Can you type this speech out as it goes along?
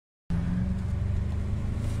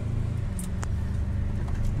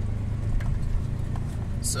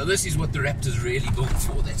So this is what the Raptor's really built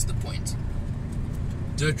for, that's the point.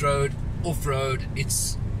 Dirt road, off-road,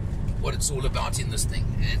 it's what it's all about in this thing.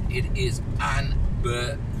 And it is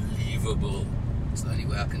unbelievable. It's the only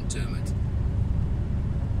way I can term it.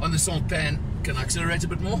 On the salt pan, can I accelerate a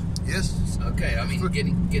bit more? Yes. Okay, I mean,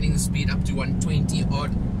 getting the speed up to 120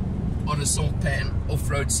 odd on a salt pan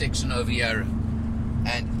off-road section over here.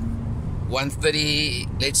 And 130,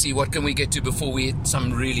 let's see, what can we get to before we hit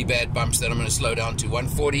some really bad bumps that I'm going to slow down to.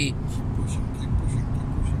 140. Keep pushing.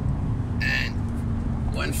 And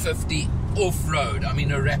 150 off-road. I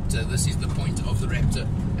mean, a Raptor, this is the point of the Raptor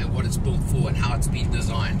and what it's built for and how it's been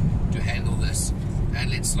designed to handle this. And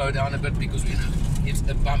let's slow down a bit because we're going to hit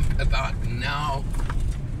a bump about now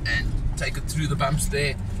and take it through the bumps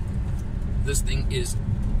there. This thing is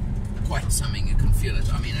quite something, you can feel it.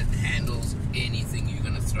 I mean, it handles anything you're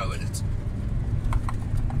going to throw at it.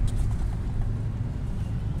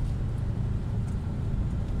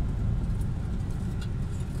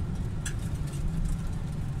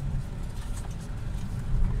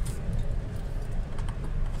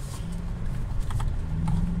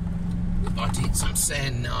 We're about to hit some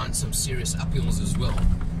sand now and some serious uphills as well.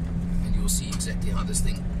 And you'll see exactly how this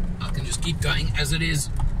thing, I can just keep going as it is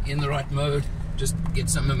in the right mode. Just get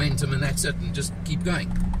some momentum and that's it, and just keep going.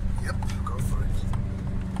 Yep, go for it.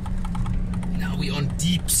 Now we're on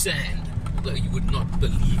deep sand, although you would not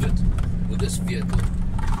believe it with this vehicle.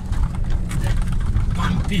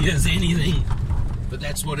 Bumpy as anything, but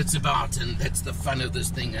that's what it's about, and that's the fun of this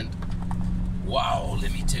thing. And wow,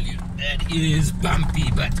 let me tell you, that is bumpy,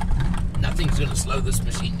 but nothing's going to slow this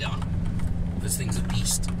machine down. This thing's a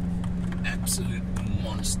beast, absolute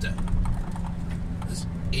monster. This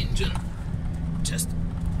engine, just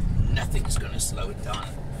nothing is going to slow it down.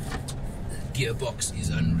 The gearbox is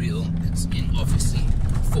unreal. It's in obviously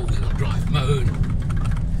four-wheel drive mode.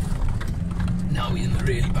 Now we're in the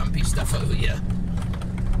really bumpy stuff over here.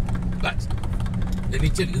 But let me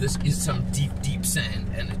tell you, this is some deep sand,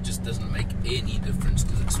 and it just doesn't make any difference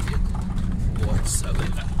to this vehicle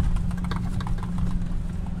whatsoever.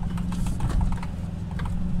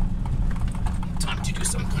 Time to do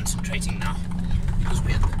some concentrating now, because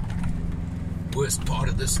we're at the worst part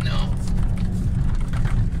of this now.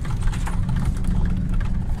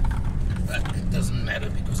 But it doesn't matter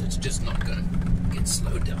because it's just not going to get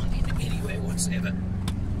slowed down in any way whatsoever.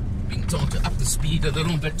 Being told to up the speed a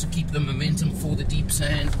little bit to keep the momentum for the deep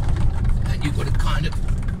sand, and you've got to kind of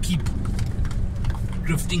keep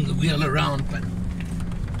drifting the wheel around, but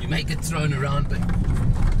you may get thrown around, but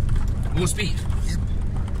more speed. Yep.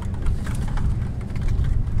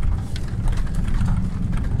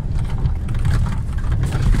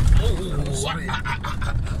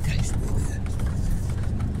 Okay.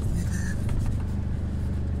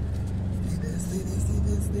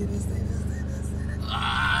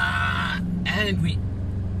 And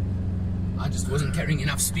I just wasn't carrying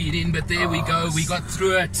enough speed in, but there we go, we got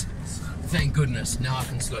through it. Thank goodness. Now I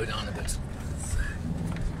can slow down a bit.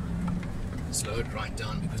 Slow it right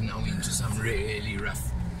down because now we're into some really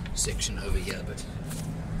rough section over here, but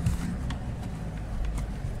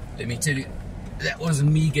let me tell you, that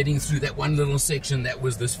wasn't me getting through that one little section, that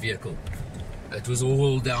was this vehicle. It was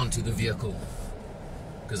all down to the vehicle,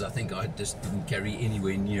 because I think I just didn't carry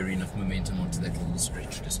anywhere near enough momentum onto that little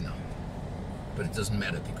stretch just now. But it doesn't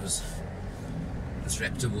matter because this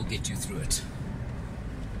Raptor will get you through it.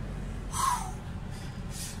 I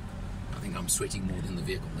think I'm sweating more than the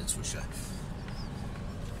vehicle, that's for sure.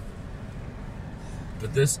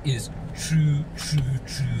 But this is true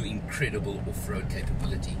incredible off-road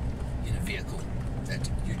capability in a vehicle that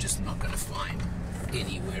you're just not going to find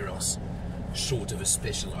anywhere else, short of a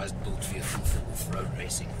specialized built vehicle for off-road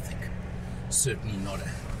racing, I think. Certainly not a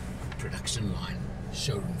production line,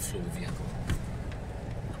 showroom floor vehicle.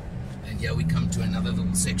 And here we come to another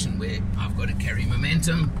little section where I've got to carry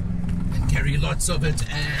momentum and carry lots of it,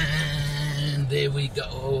 and there we go.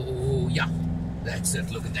 Oh, yeah, that's it,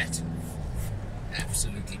 look at that.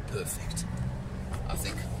 Absolutely perfect, I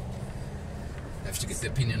think. I have to get the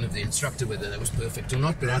opinion of the instructor whether that was perfect or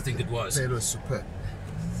not, but I think it was. That was superb.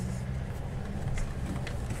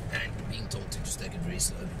 And being told to just take it very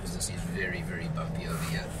slow because this is very bumpy over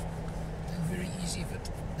here and very easy, but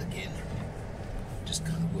again, just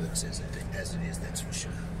kind of works as it is, that's for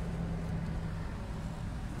sure.